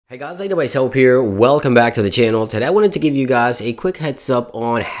Hey guys, iOS Help here. Welcome back to the channel. Today I wanted to give you guys a quick heads up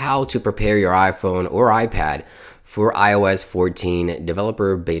on how to prepare your iPhone or iPad for iOS 14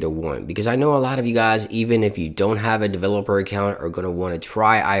 Developer Beta 1, because I know a lot of you guys, even if you don't have a developer account, are going to want to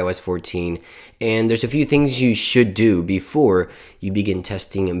try iOS 14, and there's a few things you should do before you begin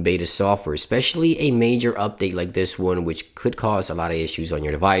testing beta software, especially a major update like this one, which could cause a lot of issues on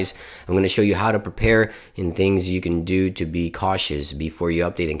your device. I'm going to show you how to prepare and things you can do to be cautious before you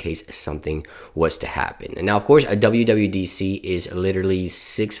update in case something was to happen. And now, of course, a WWDC is literally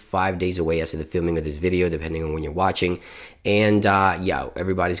 5 days away as of the filming of this video, depending on when you're watching. And yeah,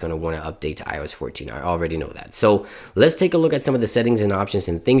 everybody's going to want to update to iOS 14. I already know that. So let's take a look at some of the settings and options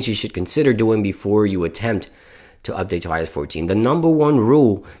and things you should consider doing before you attempt to update to iOS 14. The number one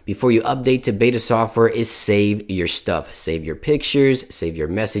rule before you update to beta software is save your stuff. Save your pictures, save your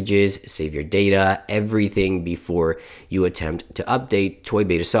messages, save your data, everything before you attempt to update to a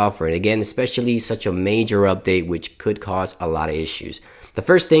beta software. And again, especially such a major update, which could cause a lot of issues. The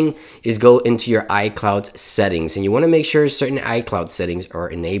first thing is go into your iCloud settings, and you want to make sure certain iCloud settings are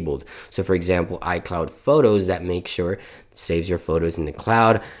enabled. So for example, iCloud Photos, that makes sure it saves your photos in the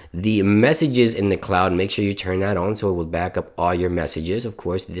cloud. The messages in the cloud, make sure you turn that on so it will back up all your messages. Of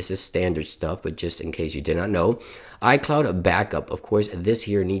course, this is standard stuff, but just in case you did not know, iCloud backup, of course, this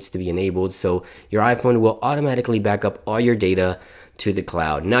here needs to be enabled so your iPhone will automatically back up all your data to the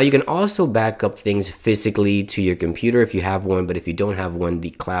cloud. Now, you can also back up things physically to your computer if you have one, but if you don't have one,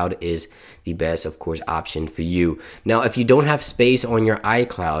 the cloud is the best, of course, option for you. Now, if you don't have space on your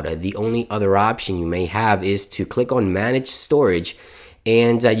iCloud, the only other option you may have is to click on Manage Storage,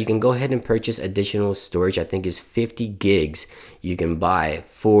 and you can go ahead and purchase additional storage. I think is 50 gigs you can buy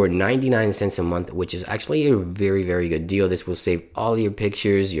for 99 cents a month, which is actually a very, very good deal. This will save all your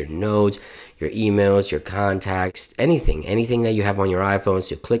pictures, your notes, your emails, your contacts, anything that you have on your iPhone.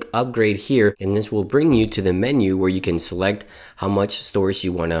 So click upgrade here, and this will bring you to the menu where you can select how much storage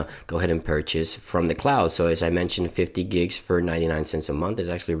you want to go ahead and purchase from the cloud. So as I mentioned, 50 gigs for 99 cents a month is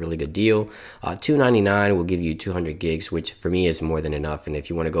actually a really good deal. $2.99 will give you 200 gigs, which for me is more than enough. And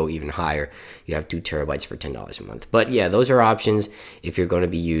if you want to go even higher, you have 2 terabytes for $10 a month. But yeah, those are options if you're going to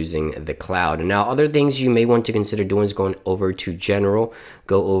be using the cloud. Now, other things you may want to consider doing is going over to General,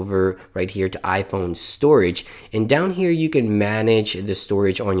 go over right here to iPhone storage, and down here you can manage the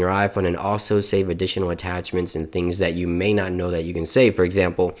storage on your iPhone and also save additional attachments and things that you may not know that you can save. For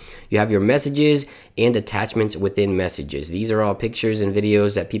example, you have your messages and attachments within messages. These are all pictures and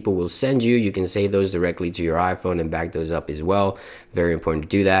videos that people will send you. You can save those directly to your iPhone and back those up as well. Very important to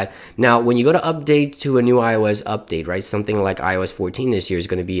do that. Now, when you go to update to a new iOS update, right, something like iOS 14 this year is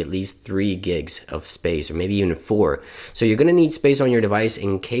going to be at least 3 gigs of space, or maybe even 4. So you're going to need space on your device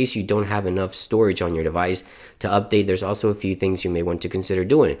in case you don't have enough storage on your device to update. There's also a few things you may want to consider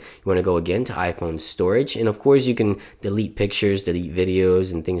doing. You want to go again to iPhone storage, and of course you can delete pictures, delete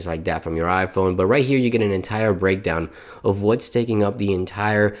videos, and things like that from your iPhone. But right here you get an entire breakdown of what's taking up the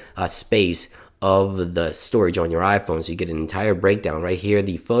entire space of the storage on your iPhone. So you get an entire breakdown right here.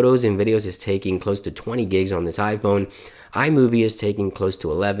 The photos and videos is taking close to 20 gigs on this iPhone. iMovie is taking close to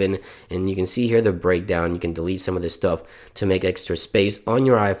 11, and you can see here the breakdown. You can delete some of this stuff to make extra space on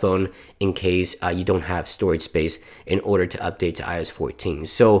your iPhone in case you don't have storage space in order to update to iOS 14.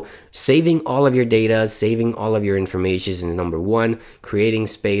 So saving all of your data, saving all of your information is number 1. Creating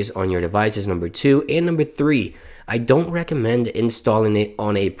space on your device is number 2, and number 3, I don't recommend installing it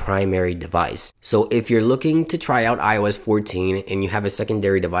on a primary device. So if you're looking to try out iOS 14 and you have a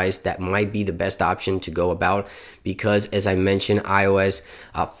secondary device, that might be the best option to go about, because as I mentioned, iOS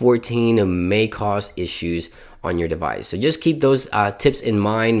 14 may cause issues on your device. So just keep those tips in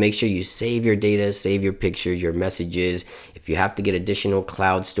mind. Make sure you save your data, save your pictures, your messages. If you have to get additional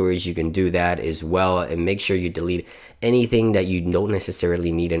cloud storage, you can do that as well. And make sure you delete anything that you don't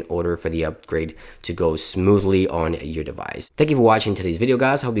necessarily need in order for the upgrade to go smoothly on your device. Thank you for watching today's video,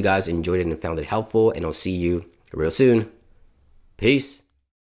 guys. I hope you guys enjoyed it and found it helpful, and I'll see you real soon. Peace.